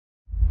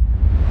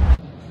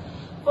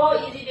4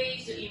 easy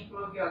ways to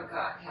improve your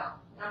gut health.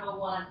 Number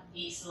 1,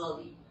 eat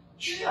slowly.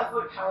 Chew your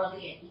food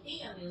thoroughly and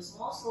eating your meals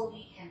more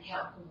slowly can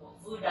help promote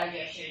food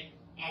digestion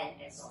and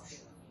absorption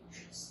of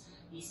nutrients.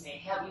 This may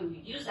help you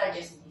reduce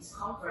digestive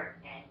discomfort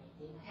and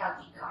maintain a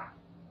healthy gut.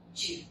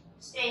 2,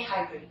 stay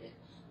hydrated.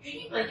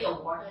 Drinking plenty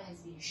of water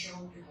has been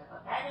shown to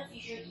have a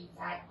beneficial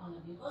effect on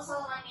the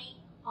mucosal lining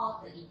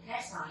of the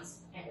intestines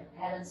and the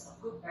balance of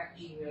good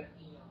bacteria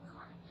in your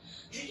gut.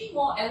 Drinking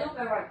more aloe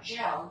vera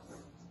gel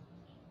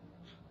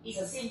is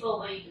a simple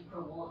way to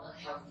promote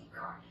a healthy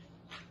gut.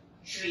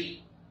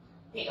 3,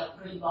 take a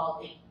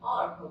prebiotic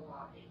or a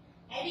probiotic.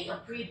 Adding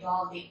a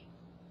prebiotic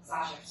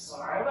such as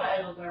Forever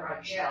Aloe Vera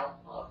Gel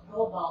or a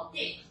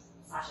probiotic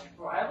such as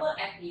Forever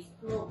Active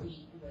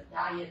Pro-B to your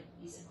diet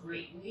is a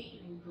great way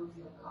to improve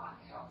your gut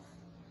health.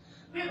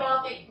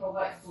 Prebiotics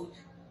provide food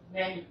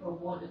meant to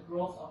promote the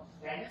growth of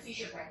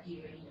beneficial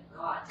bacteria in the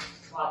gut,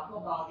 while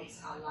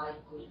probiotics allow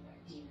good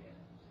bacteria.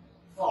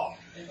 4,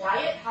 a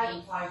diet high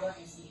in fiber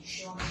has been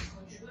shown to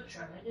contribute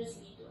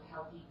tremendously to a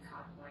healthy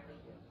gut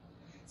microbiome.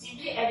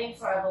 Simply adding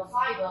forever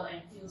fiber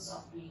and few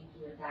soft drinks to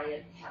the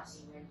diet helps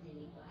in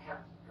maintaining a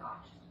healthy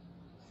gut.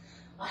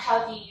 A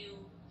healthy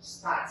you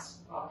starts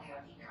from a healthy